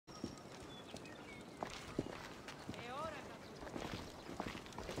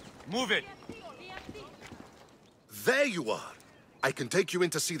Move it! There you are! I can take you in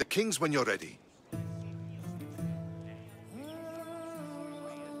to see the kings when you're ready.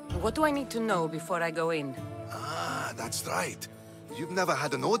 What do I need to know before I go in? Ah, that's right. You've never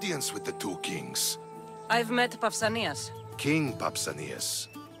had an audience with the two kings. I've met Pausanias. King Pausanias.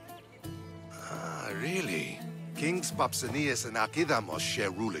 Ah, really? Kings Pausanias and Archidamos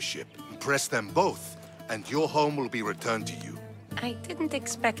share rulership. Impress them both, and your home will be returned to you. I didn't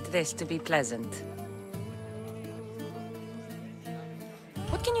expect this to be pleasant.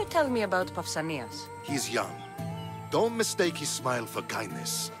 What can you tell me about Pausanias? He's young. Don't mistake his smile for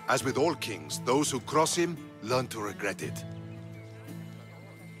kindness. As with all kings, those who cross him learn to regret it.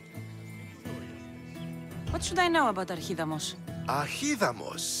 What should I know about Archidamos?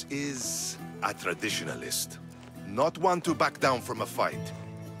 Archidamos is a traditionalist. Not one to back down from a fight.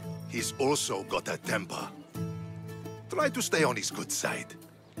 He's also got a temper. Try to stay on his good side.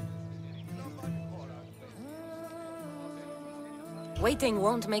 Waiting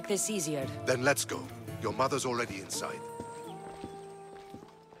won't make this easier. Then let's go. Your mother's already inside.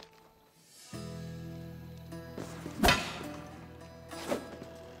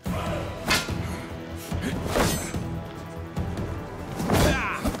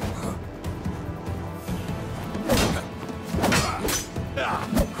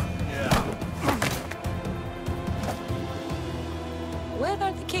 Where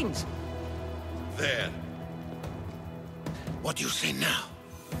are the kings? There. What do you say now?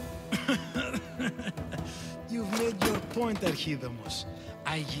 You've made your point, Archidamos.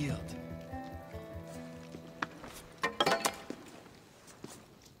 I yield.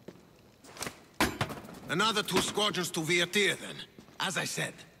 Another 2 squadrons to Viatir, then. As I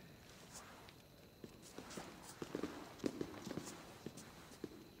said.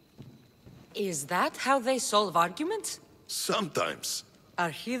 Is that how they solve arguments? Sometimes.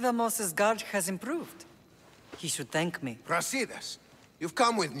 Archidamos' guard has improved. He should thank me. Brasidas, you've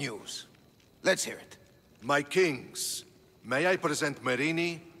come with news. Let's hear it. My kings, may I present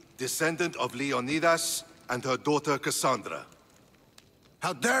Marini, descendant of Leonidas, and her daughter Cassandra.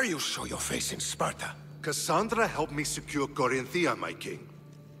 How dare you show your face in Sparta? Cassandra helped me secure Corinthia, my king.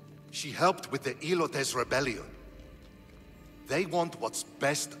 She helped with the Elotes rebellion. They want what's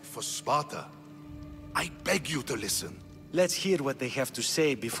best for Sparta. I beg you to listen. Let's hear what they have to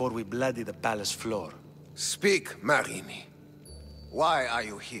say before we bloody the palace floor. Speak, Marini. Why are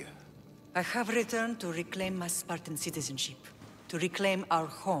you here? I have returned to reclaim my Spartan citizenship, to reclaim our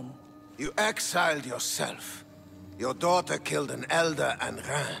home. You exiled yourself. Your daughter killed an elder and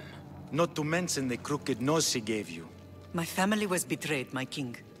ran. Not to mention the crooked nose she gave you. My family was betrayed, my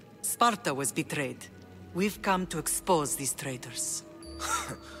king. Sparta was betrayed. We've come to expose these traitors.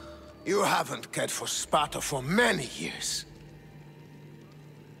 You haven't cared for Sparta for many years.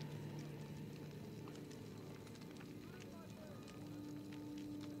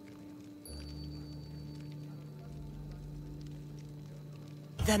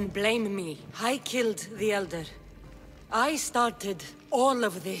 Then blame me. I killed the Elder. I started all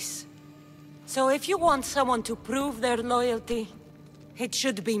of this. So if you want someone to prove their loyalty, it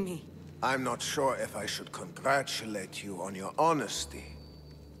should be me. I'm not sure if I should congratulate you on your honesty,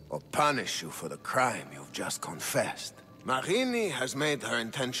 or punish you for the crime you've just confessed. Marini has made her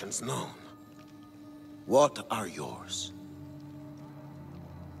intentions known. What are yours?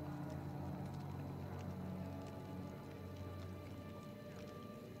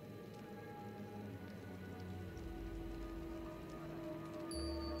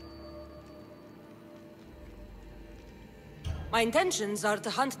 My intentions are to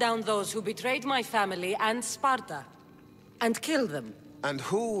hunt down those who betrayed my family and Sparta, and kill them. And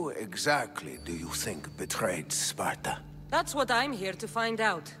who exactly do you think betrayed Sparta? That's what I'm here to find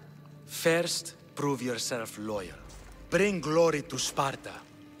out. First, prove yourself loyal. Bring glory to Sparta,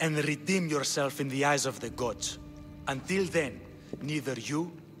 and redeem yourself in the eyes of the gods. Until then, neither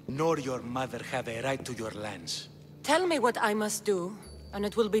you nor your mother have a right to your lands. Tell me what I must do, and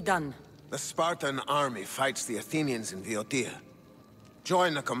it will be done. The Spartan army fights the Athenians in Viotia.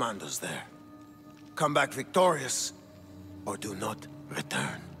 Join the commandos there. Come back victorious, or do not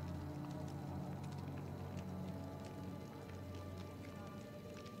return.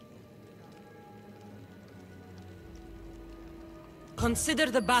 Consider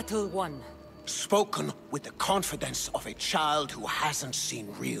the battle won. Spoken with the confidence of a child who hasn't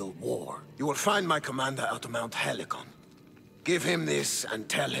seen real war. You will find my commander out of Mount Helicon. Give him this and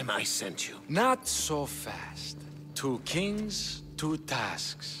tell him I sent you. Not so fast. 2 kings, 2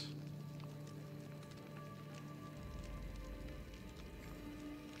 tasks.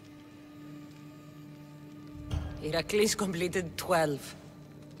 Heracles completed 12.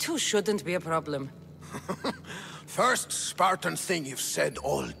 Two shouldn't be a problem. First Spartan thing you've said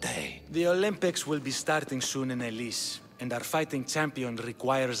all day. The Olympics will be starting soon in Elise, and our fighting champion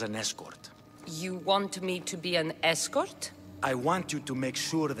requires an escort. You want me to be an escort? I want you to make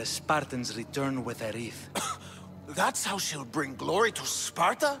sure the Spartans return with a wreath. That's how she'll bring glory to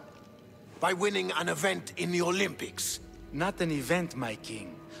Sparta? By winning an event in the Olympics? Not an event, my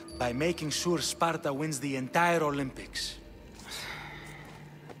king. By making sure Sparta wins the entire Olympics.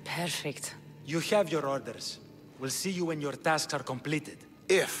 Perfect. You have your orders. We'll see you when your tasks are completed.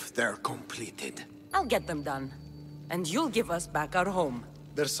 If they're completed. I'll get them done. And you'll give us back our home.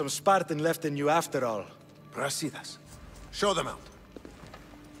 There's some Spartan left in you after all. Brasidas. Show them out.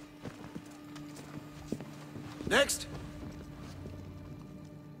 Next.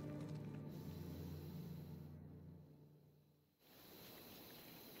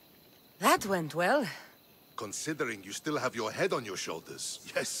 That went well. Considering you still have your head on your shoulders,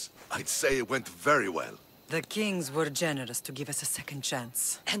 yes, I'd say it went very well. The kings were generous to give us a second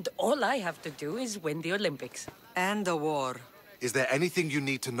chance. And all I have to do is win the Olympics. And a war. Is there anything you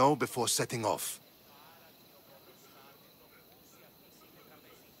need to know before setting off?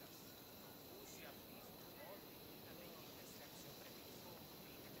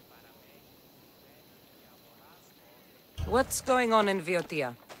 What's going on in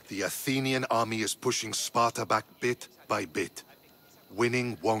Viotia? The Athenian army is pushing Sparta back bit by bit.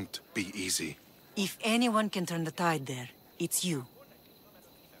 Winning won't be easy. If anyone can turn the tide there, it's you.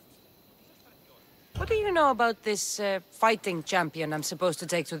 What do you know about this fighting champion I'm supposed to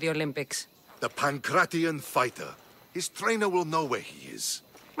take to the Olympics? The Pancratian fighter. His trainer will know where he is.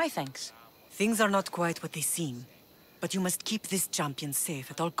 My thanks. Things are not quite what they seem, but you must keep this champion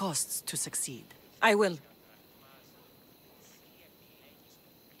safe at all costs to succeed. I will.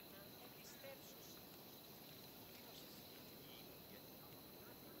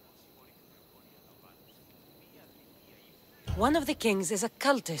 One of the kings is a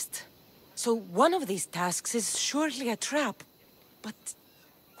cultist. So one of these tasks is surely a trap. But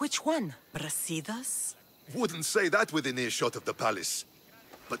which one? Brasidas? Wouldn't say that within earshot of the palace.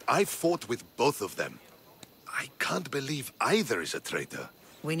 But I fought with both of them. I can't believe either is a traitor.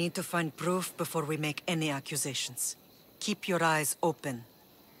 We need to find proof before we make any accusations. Keep your eyes open.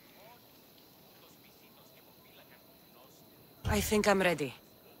 I think I'm ready.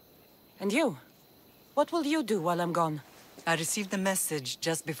 And you? What will you do while I'm gone? I received a message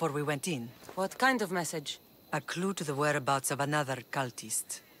just before we went in. What kind of message? A clue to the whereabouts of another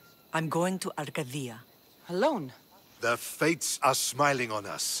cultist. I'm going to Arcadia. Alone? The fates are smiling on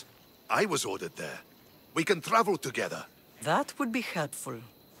us. I was ordered there. We can travel together. That would be helpful.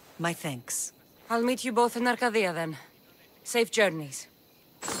 My thanks. I'll meet you both in Arcadia then. Safe journeys.